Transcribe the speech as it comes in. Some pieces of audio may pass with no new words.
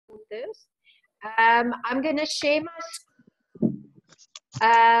this. I'm going to share my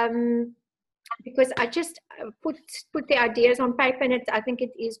because I just put the ideas on paper, and I think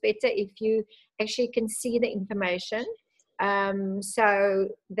it is better if you actually can see the information, so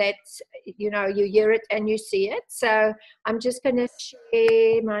that you hear it and you see it. So I'm just going to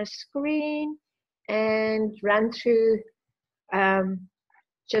share my screen and run through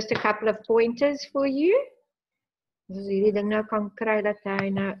just a couple of pointers for you. Hierdie ding nou kan kry dat hy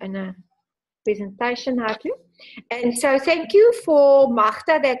nou in 'n presentation hardloop. And so thank you for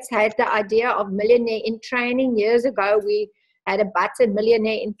Magda that's had the idea of Millionaire in Training. Years ago we had a button,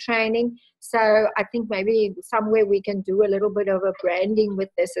 Millionaire in Training. So I think maybe somewhere we can do a little bit of a branding with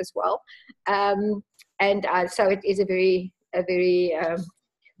this as well. So it is a very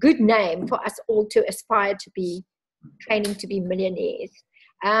good name for us all to aspire to be training to be millionaires.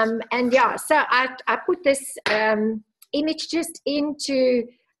 And yeah, so I put this image just in to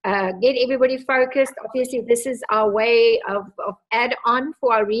get everybody focused. Obviously, this is our way of add-on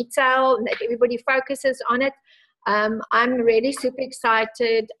for our retail, and that everybody focuses on it. I'm really super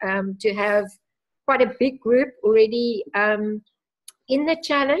excited to have quite a big group already in the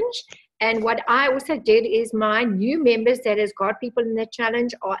challenge. And what I also did is my new members that has got people in the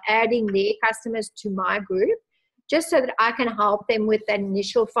challenge are adding their customers to my group, just so that I can help them with that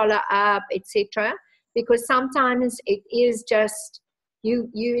initial follow-up, etc. Because sometimes it is just, you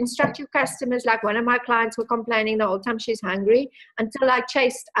instruct your customers, like one of my clients were complaining the whole time she's hungry, until I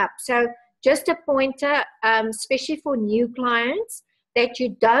chased up. So just a pointer, especially for new clients, that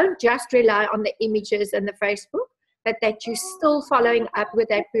you don't just rely on the images and the Facebook, but that you're still following up with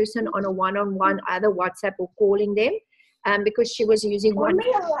that person on a one-on-one, either WhatsApp or calling them. Because she was using one,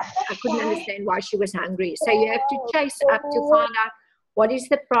 I couldn't understand why she was hungry. So you have to chase up to find out what is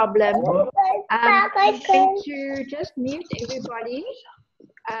the problem. I'm going to just mute everybody.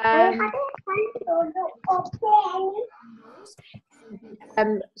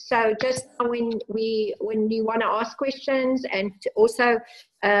 So just when you want to ask questions and to also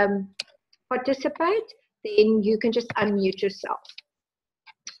participate, then you can just unmute yourself.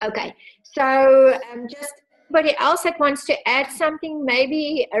 Okay, so just anybody else that wants to add something,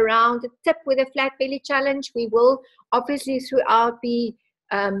 maybe around a tip with a flat belly challenge, we will obviously throughout be,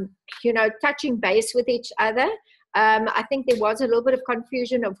 touching base with each other. I think there was a little bit of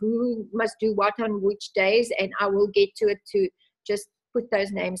confusion of who must do what on which days, and I will get to it to just put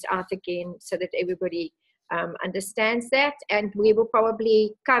those names out again so that everybody understands that. And we will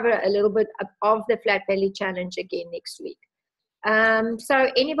probably cover a little bit of the flat belly challenge again next week. So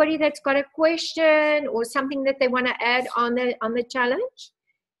anybody that's got a question or something that they want to add on the challenge,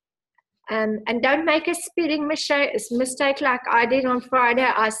 and don't make a spelling mistake like I did on Friday.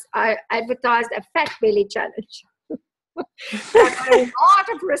 I advertised a fat belly challenge. I got a lot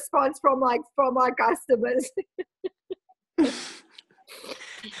of response from my customers.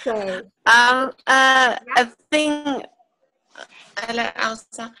 So a thing,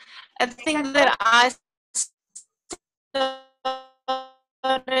 Elsa, a thing that I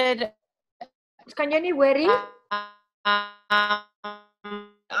started. Kan jy nie worry?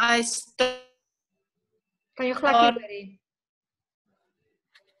 Kan jy glad nie worry?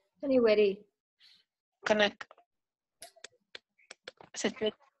 Kan nie worry? Kan ek?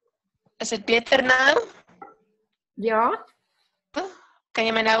 Is dit beter nou? Ja. Kan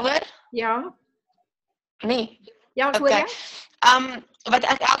jy my nou hoor? Ja. Nee. Ja, ek hoor jou. Wat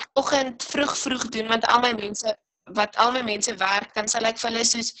ek elke oggend vroeg doen, want al my mense werk, dan sal ek vir hulle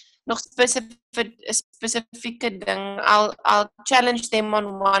soos nog spesifieke ding, I'll challenge them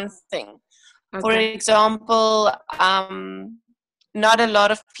on one thing. Okay. For example, not a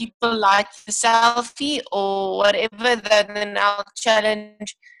lot of people like the selfie or whatever, then I'll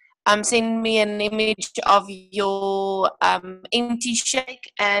challenge, send me an image of your empty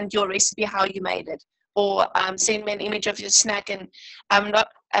shake and your recipe, how you made it. Or send me an image of your snack, and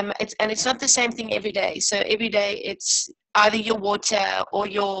it's not the same thing every day. So every day it's either your water or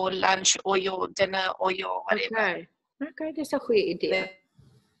your lunch or your dinner or your whatever. Okay, dis 'n goeie idee.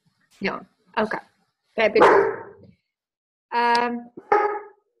 Ja, okay. Fabulous.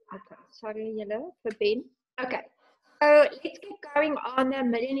 Okay, sorry julle vir Ben. Okay. So let's get going on the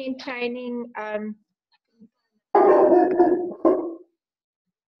Millionaire in Training.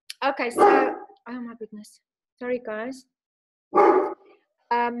 Okay, so oh my goodness. Sorry, guys.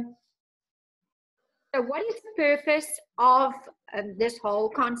 So what is the purpose of this whole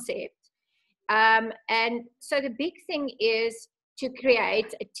concept? And so the big thing is to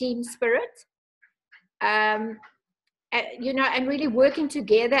create a team spirit, and really working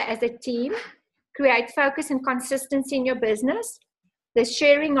together as a team, create focus and consistency in your business, the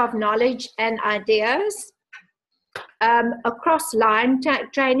sharing of knowledge and ideas, across line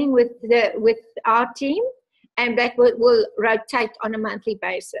training with our team, and that will rotate on a monthly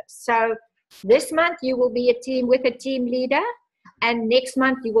basis. So this month you will be a team with a team leader, and next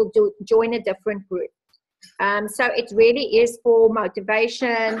month you will join a different group. So it really is for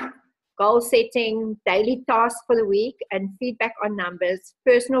motivation, goal setting, daily tasks for the week, and feedback on numbers,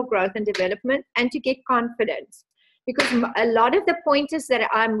 personal growth and development, and to get confidence. Because a lot of the pointers that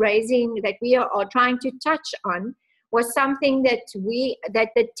I'm raising, that we are trying to touch on, was something that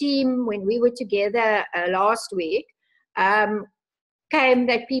the team, when we were together last week, came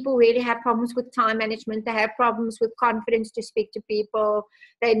that people really have problems with time management. They have problems with confidence to speak to people.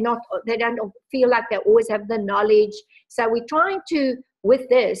 They don't feel like they always have the knowledge. So we're trying to, with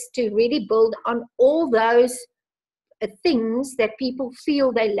this, to really build on all those things that people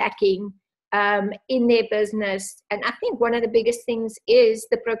feel they're lacking in their business. And I think one of the biggest things is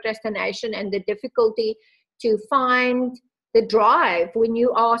the procrastination and the difficulty to find the drive when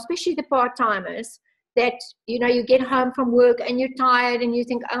you are, especially the part-timers, that, you get home from work and you're tired and you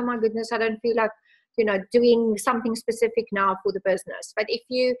think, oh my goodness, I don't feel like, doing something specific now for the business. But if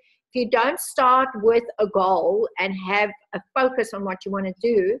you don't start with a goal and have a focus on what you want to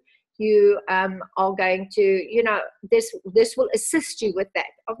do, you are going to, this will assist you with that.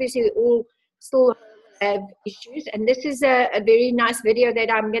 Obviously, we all still have issues. And this is a very nice video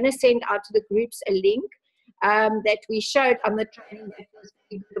that I'm going to send out to the groups, a link that we showed on the training that was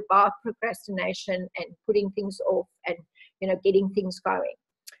about procrastination and putting things off and, getting things going.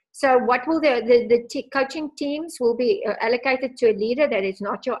 So what will the coaching teams will be allocated to a leader that is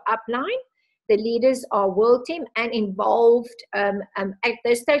not your upline. The leaders are world team and involved. At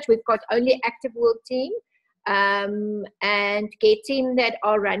this stage, we've got only active world team and get team that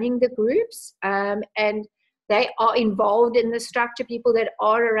are running the groups, and they are involved in the structure, people that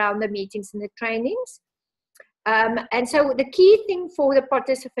are around the meetings and the trainings. And so the key thing for the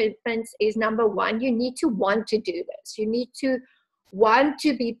participants is, number one, you need to want to do this. You need to want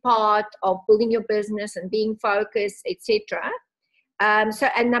to be part of building your business and being focused, etc.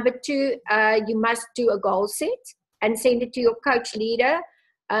 And number two, you must do a goal set and send it to your coach leader.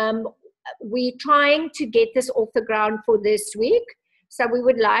 We're trying to get this off the ground for this week. So we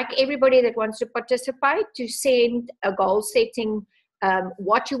would like everybody that wants to participate to send a goal setting,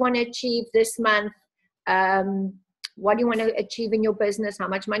 what you want to achieve this month, what do you want to achieve in your business, how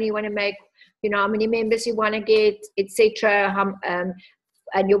much money you want to make, how many members you want to get, etc.,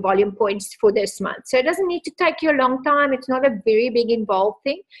 and your volume points for this month. So it doesn't need to take you a long time. It's not a very big involved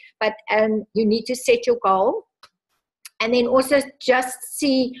thing, but you need to set your goal. And then also just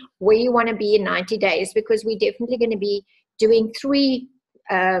see where you want to be in 90 days, because we're definitely going to be doing 3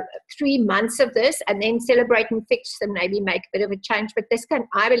 months of this and then celebrate and fix and maybe make a bit of a change. But this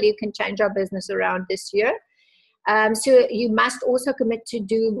I believe, can change our business around this year. So you must also commit to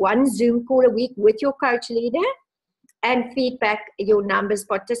do 1 Zoom call a week with your coach leader and feedback your numbers,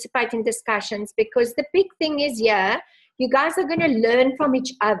 participate in discussions, because the big thing is, you guys are going to learn from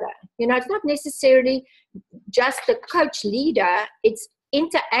each other. It's not necessarily just the coach leader, it's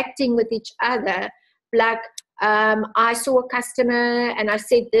interacting with each other. Like, I saw a customer and I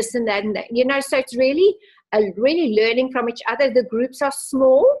said this and that and that, so it's really learning from each other. The groups are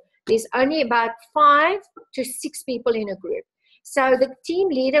small. There's only about 5 to 6 people in a group. So the team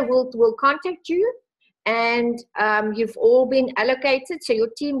leader will contact you, and you've all been allocated. So your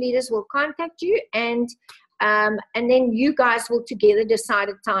team leaders will contact you, and then you guys will together decide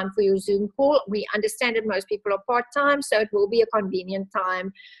a time for your Zoom call. We understand that most people are part-time, so it will be a convenient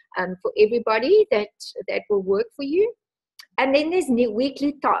time for everybody that will work for you. And then there's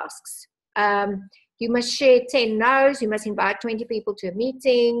weekly tasks. You must share 10 no's. You must invite 20 people to a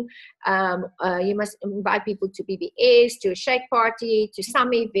meeting. You must invite people to BBS, to a shake party, to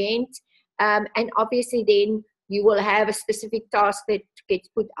some event. And obviously then you will have a specific task that gets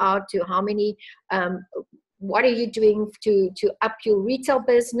put out to how many, what are you doing to up your retail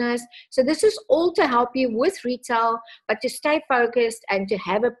business. So this is all to help you with retail, but to stay focused and to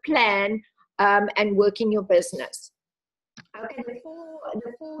have a plan and work in your business. Okay,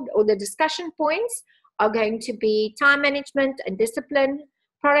 the discussion points are going to be time management and discipline,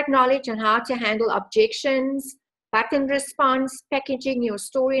 product knowledge and how to handle objections, button response, packaging your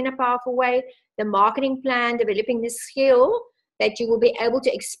story in a powerful way, the marketing plan, developing the skill that you will be able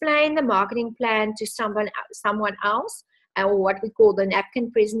to explain the marketing plan to someone else, or what we call the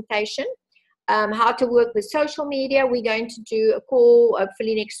napkin presentation. How to work with social media. We're going to do a call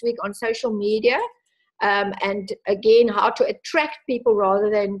hopefully next week on social media. And again, how to attract people rather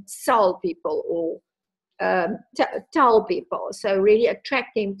than sell people, or tell people. So really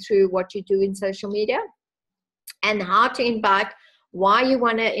attract them through what you do in social media, and how to invite, why you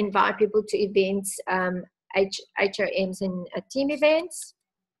want to invite people to events, HRMs and team events.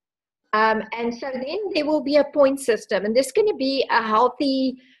 And so then there will be a point system, and there's going to be a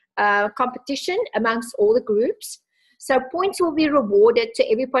healthy competition amongst all the groups. So points will be rewarded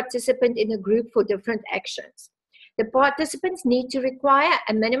to every participant in the group for different actions. The participants need to require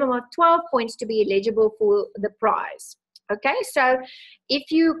a minimum of 12 points to be eligible for the prize. Okay, so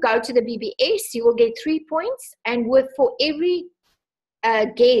if you go to the BBS, you will get 3 points, and for every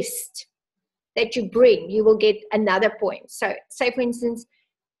guest that you bring, you will get another point. So say, for instance,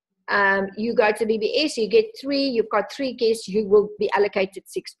 you go to BBS, you get 3, you've got 3 guests, you will be allocated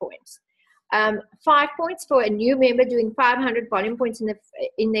 6 points. 5 points for a new member doing 500 volume points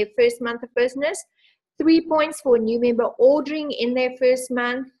in their first month of business. 3 points for a new member ordering in their first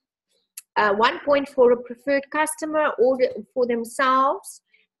month. 1 point for a preferred customer order for themselves,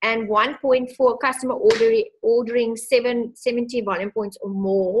 and 1 point for a customer ordering 70 volume points or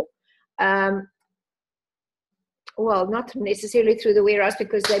more. Well, not necessarily through the warehouse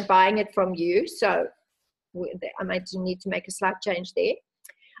because they're buying it from you. So I might need to make a slight change there.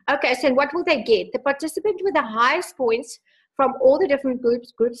 Okay, so what will they get? The participant with the highest points from all the different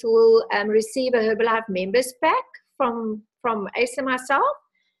groups will receive a Herbalife members pack from Ace and myself.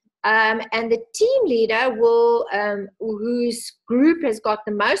 And the team leader will, whose group has got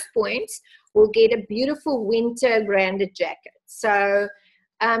the most points, will get a beautiful winter branded jacket. So,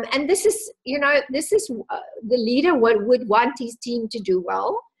 and this is, the leader would want his team to do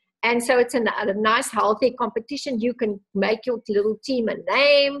well. And so it's a nice, healthy competition. You can make your little team a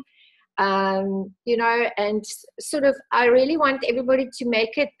name, and sort of, I really want everybody to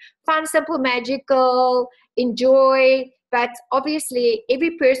make it fun, simple, magical, enjoy. But obviously,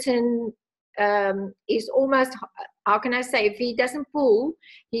 every person is almost, how can I say, if he doesn't pull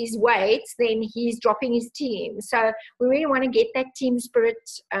his weights, then he's dropping his team. So we really want to get that team spirit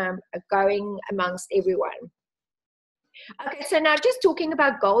going amongst everyone. Okay, so now just talking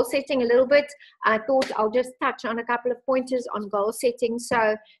about goal setting a little bit, I thought I'll just touch on a couple of pointers on goal setting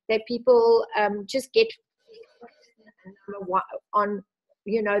so that people just get on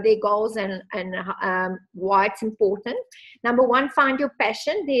their goals and why it's important. Number one, find your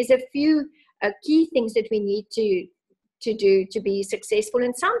passion. There's a few key things that we need to do to be successful.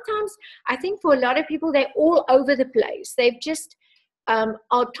 And sometimes I think for a lot of people, they're all over the place. They've just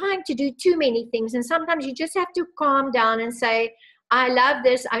are trying to do too many things. And sometimes you just have to calm down and say, I love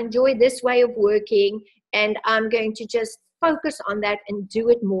this, I enjoy this way of working, and I'm going to just focus on that and do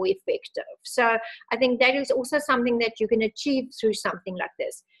it more effective. So I think that is also something that you can achieve through something like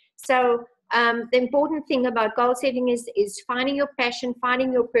this. So the important thing about goal setting is finding your passion,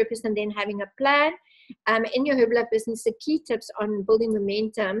 finding your purpose, and then having a plan. In your Herbalife business, the key tips on building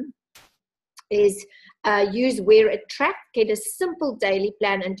momentum is use Wear Attract, get a simple daily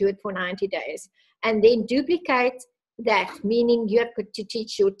plan and do it for 90 days. And then duplicate that, meaning you have to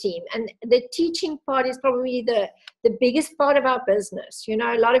teach your team. And the teaching part is probably the biggest part of our business. A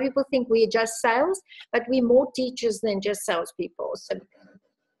lot of people think we're just sales, but we're more teachers than just salespeople. So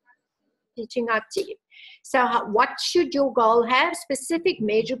teaching our team. So what should your goal have? Specific,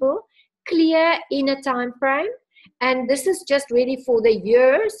 measurable, clear in a time frame. And this is just really for the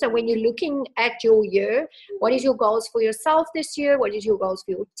year. So when you're looking at your year, what is your goals for yourself this year? What is your goals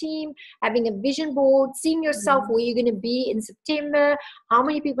for your team? Having a vision board, seeing yourself where you're going to be in September, how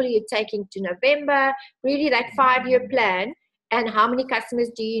many people are you taking to November, really that 5-year plan, and how many customers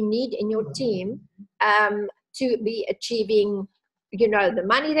do you need in your team to be achieving the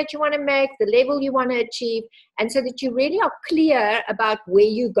money that you want to make, the level you want to achieve, and so that you really are clear about where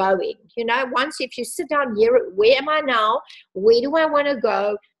you're going. Once if you sit down here, where am I now? Where do I want to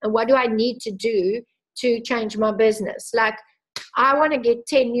go? And what do I need to do to change my business? Like, I want to get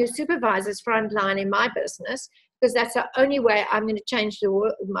 10 new supervisors frontline in my business because that's the only way I'm going to change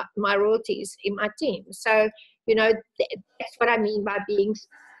my royalties in my team. So, that's what I mean by being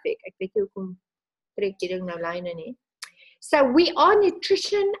specific. So we are a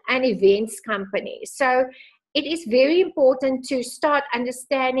nutrition and events company. So it is very important to start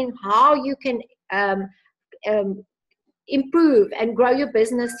understanding how you can improve and grow your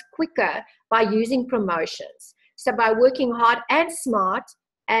business quicker by using promotions. So by working hard and smart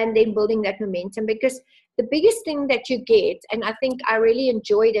and then building that momentum, because the biggest thing that you get, and I think I really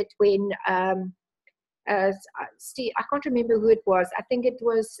enjoyed it when, Steve, I can't remember who it was. I think it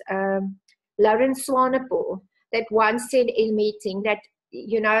was Lauren Swanepoel that once said in a meeting that,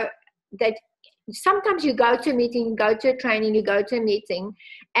 that sometimes you go to a meeting, you go to a training, you go to a meeting,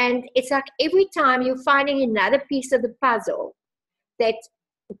 and it's like every time you're finding another piece of the puzzle that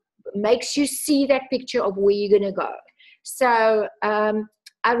makes you see that picture of where you're going to go. So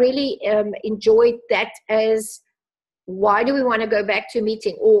I really enjoyed that as why do we want to go back to a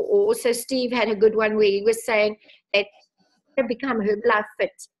meeting? Or also Steve had a good one where he was saying that to become Herbalife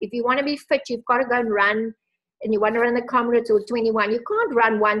fit. If you want to be fit, you've got to go and run, and you want to run the Comrades or 21. You can't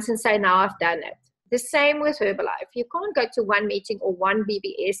run once and say, now I've done it. The same with Herbalife. You can't go to one meeting or one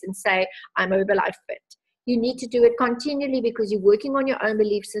BBS and say, I'm Herbalife fit. You need to do it continually because you're working on your own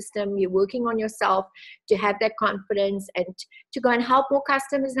belief system. You're working on yourself to have that confidence and to go and help more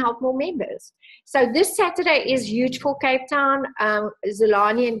customers and help more members. So this Saturday is huge for Cape Town.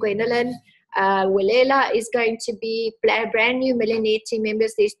 Zolani and Gwendolyn Wilela is going to be brand new Millionaire team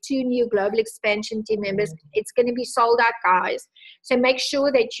members. There's 2 new Global Expansion team members. It's going to be sold out, guys. So make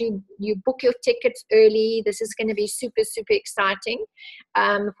sure that you book your tickets early. This is going to be super, super exciting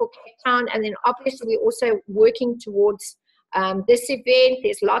for Cape Town. And then obviously we're also working towards this event.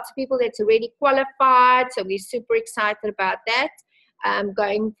 There's lots of people that's already qualified. So we're super excited about that.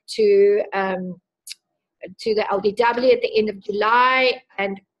 Going to the LDW at the end of July,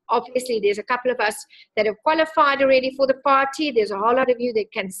 and obviously, there's a couple of us that have qualified already for the party. There's a whole lot of you that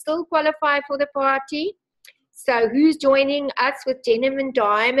can still qualify for the party. So who's joining us with Denim and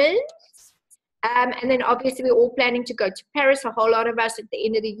Diamonds? And then obviously, we're all planning to go to Paris, a whole lot of us at the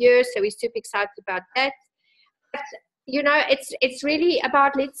end of the year. So we're super excited about that. But, you know, it's really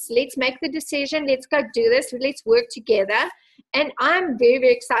about let's make the decision. Let's go do this. Let's work together. And I'm very,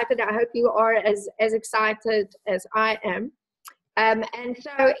 very excited. I hope you are as excited as I am. And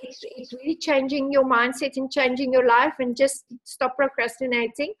so it's really changing your mindset and changing your life, and just stop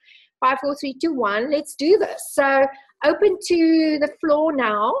procrastinating. 5, 4, 3, 2, 1. Let's do this. So open to the floor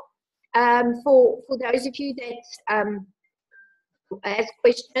now for those of you that has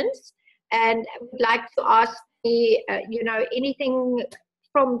questions and would like to ask me, anything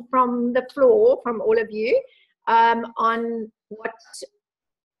from the floor from all of you on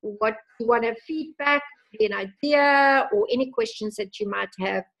what you want to feedback, an idea, or any questions that you might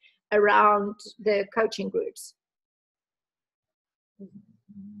have around the coaching groups.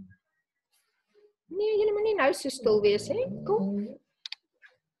 Nee, nou so stil wees, hè? Cool.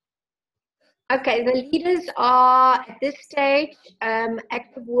 Okay, the leaders are at this stage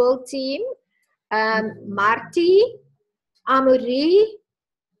Active World Team, Marty, Amourie,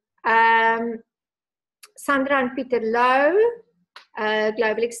 Sandra and Peter Lowe,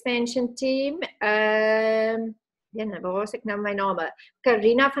 Global Expansion Team, waar was ek nou my name?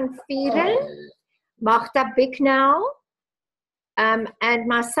 Karina van Vieren, Magda Bicknell, and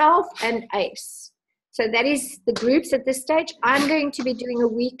myself and Ace. So that is the groups at this stage. I'm going to be doing a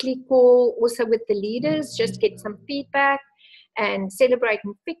weekly call also with the leaders, just get some feedback and celebrate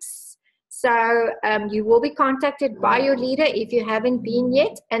and fix. So you will be contacted by your leader if you haven't been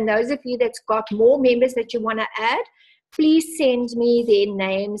yet. And those of you that's got more members that you want to add, please send me their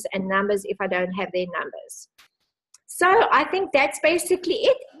names and numbers if I don't have their numbers. So I think that's basically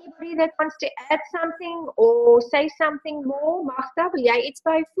it. Anybody that wants to add something or say something more, Magda, wil jy iets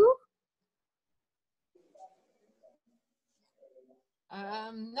byvoeg?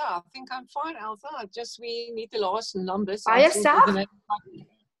 No, I think I'm fine, Elsa. Just we need the last numbers. By yourself?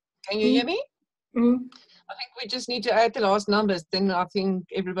 Can you hear me? Mm. I think we just need to add the last numbers. Then I think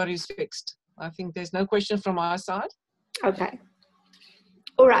everybody's fixed. I think there's no question from our side. Okay.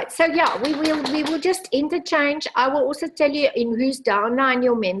 All right. So yeah, we will just interchange. I will also tell you in who's downline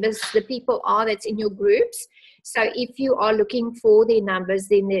your members, the people are that's in your groups. So if you are looking for their numbers,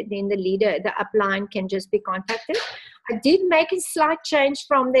 then the leader, the upline can just be contacted. I did make a slight change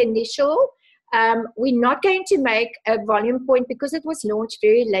from the initial. We're not going to make a volume point because it was launched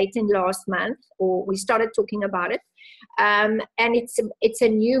very late in last month, or we started talking about it. And it's a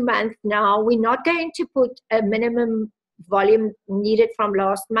new month now. We're not going to put a minimum volume needed from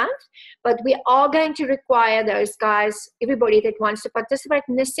last month, but we are going to require those guys, everybody that wants to participate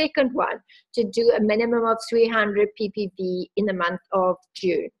in the second one, to do a minimum of 300 ppv in the month of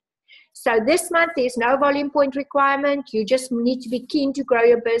June. So this month there's no volume point requirement. You just need to be keen to grow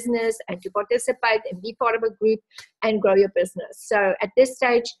your business and to participate and be part of a group and grow your business. So at this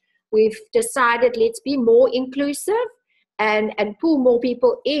stage we've decided let's be more inclusive and pull more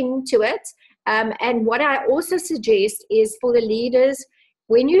people into it. And what I also suggest is for the leaders,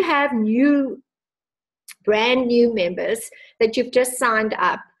 when you have brand new members that you've just signed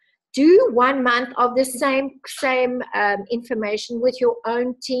up, do 1 month of the same information with your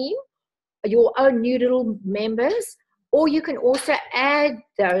own team, your own new little members or you can also add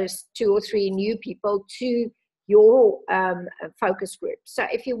those 2 or 3 new people to your focus group. So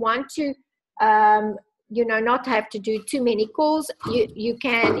if you want to, not have to do too many calls, you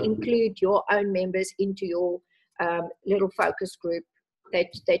can include your own members into your little focus group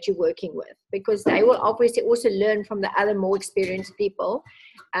that you're working with, because they will obviously also learn from the other more experienced people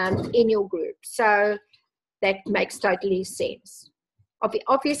in your group. So that makes totally sense.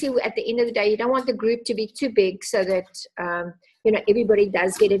 Obviously, at the end of the day, you don't want the group to be too big so that everybody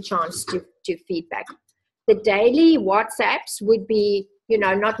does get a chance to feedback. The daily WhatsApps would be,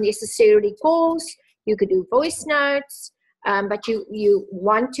 not necessarily calls. You could do voice notes, but you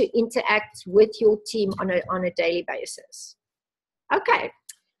want to interact with your team on a daily basis. Okay,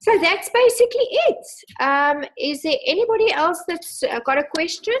 so that's basically it. Is there anybody else that's got a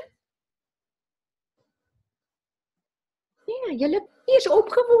question? Ja, julle is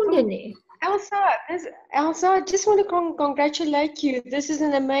opgewonde nie. Elsa, I just want to congratulate you. This is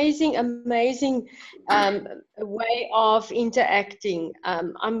an amazing way of interacting.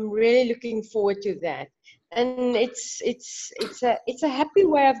 I'm really looking forward to that, and it's a happy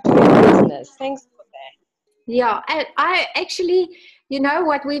way of doing business. Thanks for that. Yeah, and I actually,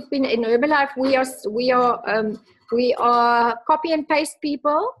 what we've been in Herbalife, we are copy and paste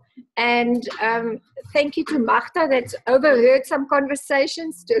people. And thank you to Magda that's overheard some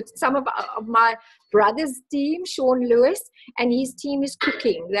conversations to some of my brother's team, Sean Lewis, and his team is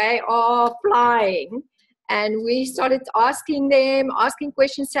cooking. They are flying. And we started asking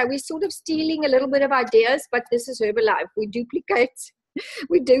questions. So we're sort of stealing a little bit of ideas, but this is Herbalife. We duplicate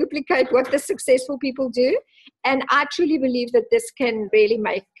what the successful people do. And I truly believe that this can really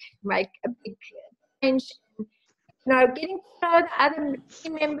make a big change. Getting to know the other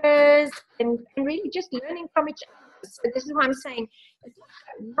team members and really just learning from each other. So this is what I'm saying. It's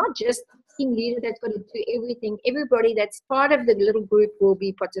not just the team leader that's going to do everything. Everybody that's part of the little group will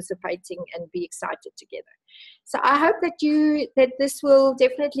be participating and be excited together. So I hope that this will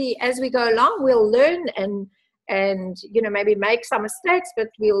definitely, as we go along, we'll learn and maybe make some mistakes, but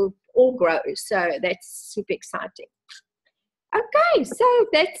we'll all grow. So that's super exciting. Okay, so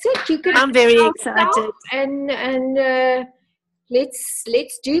that's it. I'm very excited. And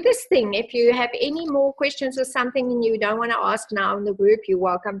let's do this thing. If you have any more questions or something and you don't want to ask now in the group, you're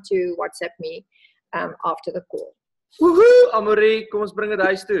welcome to WhatsApp me after the call. Woohoo, Amaury, kom ons bring dit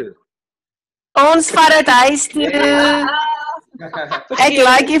huis toe. Ons vat dit huis toe. Ek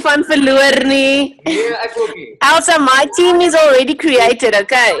like jy van verloor nie. Nee, ek ook nie. Elsa, my team is already created,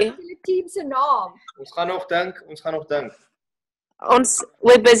 okay? Die team se naam. Ons gaan nog dink.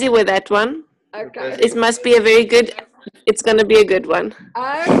 We're busy with that one. Okay. It's going to be a good one.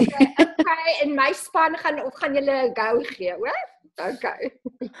 Okay. En my span gaan julle go gee, hoor? Okay.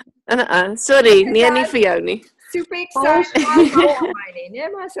 Sorry, nee vir jou nie. Super excited. Nee,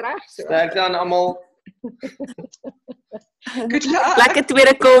 maar is reg so. Sterkte aan almal. Good luck. Lekker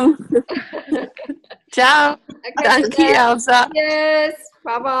tweede kom. Ciao. Okay, Dankie, Elsa. Yes.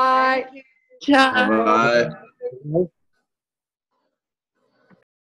 Bye-bye. Ciao. Bye.